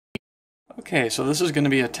Okay, so this is going to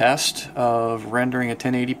be a test of rendering a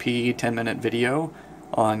 1080p 10-minute video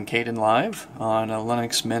on Kdenlive on a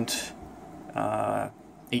Linux Mint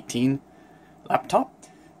 18 laptop.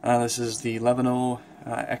 This is the Lenovo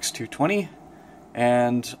X220,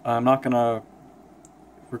 and I'm not going to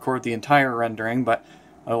record the entire rendering, but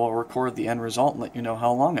I will record the end result and let you know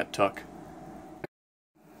how long it took.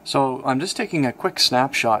 So I'm just taking a quick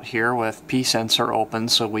snapshot here with pSensor open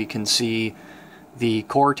so we can see the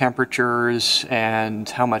core temperatures and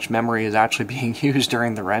how much memory is actually being used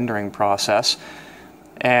during the rendering process.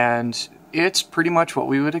 And it's pretty much what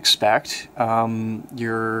we would expect.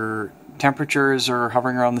 Your temperatures are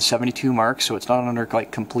hovering around the 72 mark, so it's not under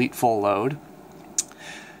like complete full load.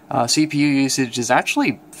 CPU usage is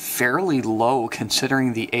actually fairly low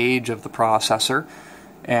considering the age of the processor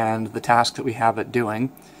and the task that we have it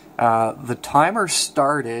doing. The timer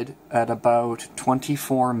started at about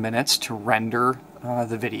 24 minutes to render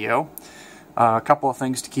the video. A couple of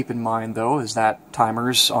things to keep in mind though is that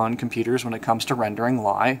timers on computers when it comes to rendering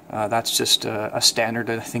lie. That's just a standard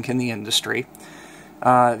I think in the industry.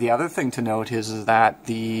 The other thing to note is that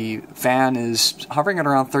the fan is hovering at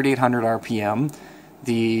around 3800 RPM.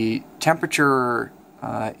 The temperature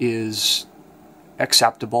is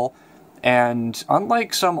acceptable, and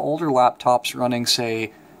unlike some older laptops running,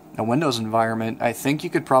 say, a Windows environment, I think you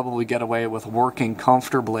could probably get away with working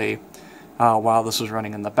comfortably while this was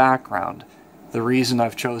running in the background. The reason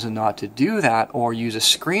I've chosen not to do that or use a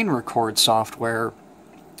screen record software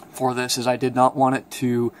for this is I did not want it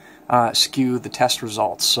to skew the test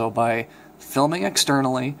results. So by filming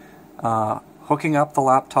externally, hooking up the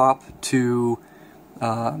laptop to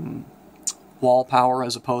wall power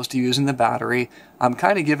as opposed to using the battery, I'm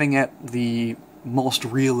kind of giving it the most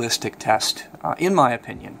realistic test, in my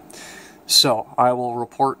opinion. So I will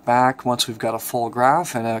report back once we've got a full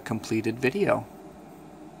graph and a completed video.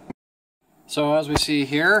 So as we see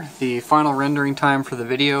here, the final rendering time for the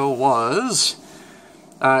video was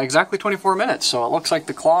exactly 24 minutes. So it looks like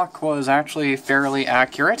the clock was actually fairly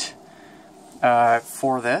accurate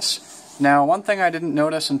for this. Now, one thing I didn't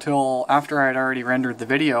notice until after I'd already rendered the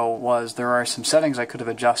video was there are some settings I could have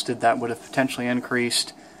adjusted that would have potentially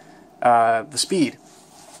increased the speed.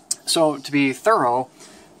 So to be thorough,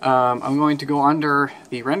 I'm going to go under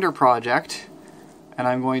the render project and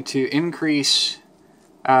I'm going to increase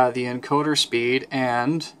the encoder speed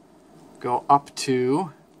and go up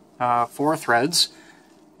to 4 threads,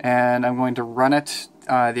 and I'm going to run it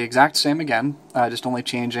the exact same again, just only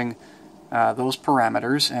changing those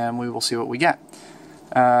parameters, and we will see what we get.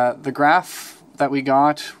 The graph that we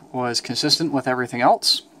got was consistent with everything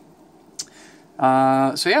else.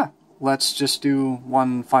 So yeah, let's just do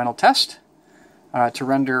one final test. To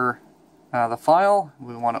render the file,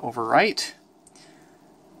 we want to overwrite,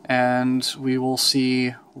 and we will see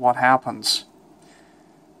what happens.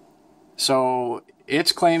 So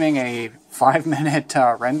it's claiming a 5-minute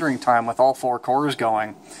rendering time with all 4 cores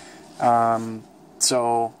going.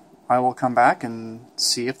 So I will come back and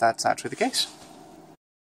see if that's actually the case.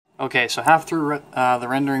 Okay, so half through the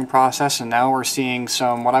rendering process, and now we're seeing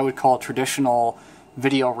some what I would call traditional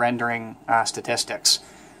video rendering statistics.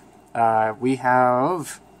 We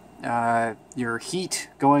have your heat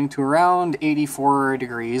going to around 84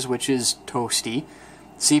 degrees, which is toasty.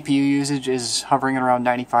 CPU usage is hovering at around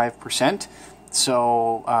 95%.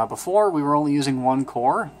 So before we were only using 1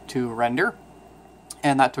 core to render,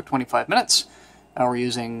 and that took 25 minutes. Now we're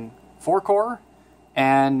using 4 core,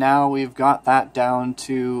 and now we've got that down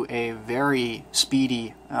to a very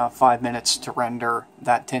speedy 5 minutes to render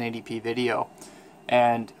that 1080p video.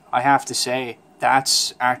 And I have to say,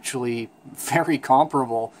 that's actually very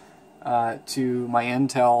comparable to my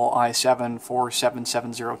Intel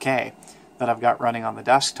i7-4770K that I've got running on the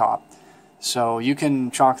desktop. So you can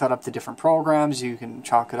chalk that up to different programs, you can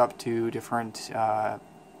chalk it up to different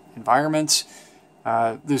environments.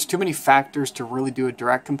 There's too many factors to really do a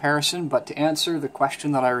direct comparison, but to answer the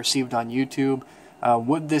question that I received on YouTube,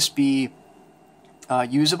 would this be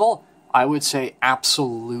usable? I would say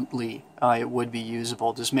absolutely it would be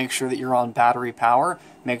usable. Just make sure that you're on battery power,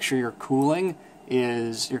 make sure your cooling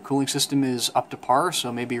system is up to par,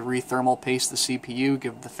 so maybe re-thermal paste the CPU,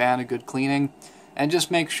 give the fan a good cleaning, and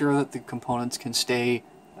just make sure that the components can stay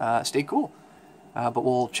cool. But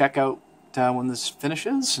we'll check out when this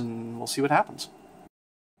finishes and we'll see what happens.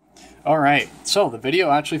 Alright, so the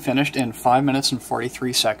video actually finished in 5 minutes and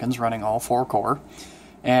 43 seconds running all 4 core.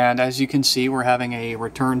 And as you can see, we're having a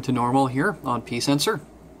return to normal here on pSensor.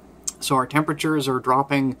 So our temperatures are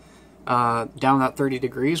dropping down at 30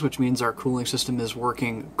 degrees, which means our cooling system is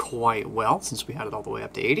working quite well since we had it all the way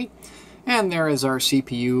up to 80. And there is our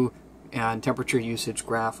CPU and temperature usage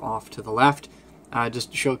graph off to the left,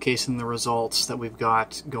 just showcasing the results that we've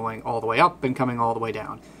got going all the way up and coming all the way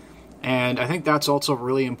down. And I think that's also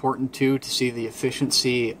really important too, to see the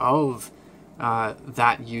efficiency of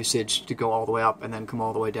that usage to go all the way up and then come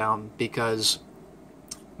all the way down, because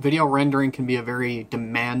video rendering can be a very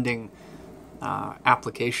demanding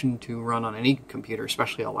application to run on any computer,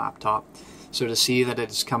 especially a laptop. So to see that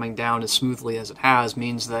it's coming down as smoothly as it has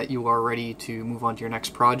means that you are ready to move on to your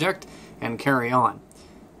next project and carry on.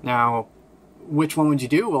 Now, which one would you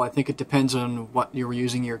do? Well, I think it depends on what you're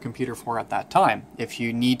using your computer for at that time. If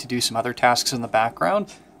you need to do some other tasks in the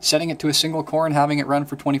background, setting it to a single core and having it run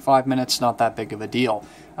for 25 minutes, not that big of a deal.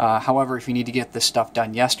 However, if you need to get this stuff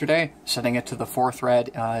done yesterday, setting it to the 4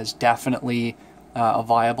 thread is definitely a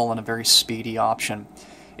viable and a very speedy option.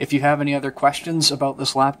 If you have any other questions about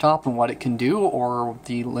this laptop and what it can do, or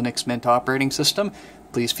the Linux Mint operating system,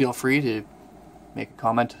 please feel free to make a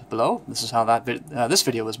comment below. This is how this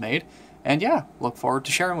video was made. And yeah, look forward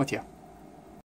to sharing with you.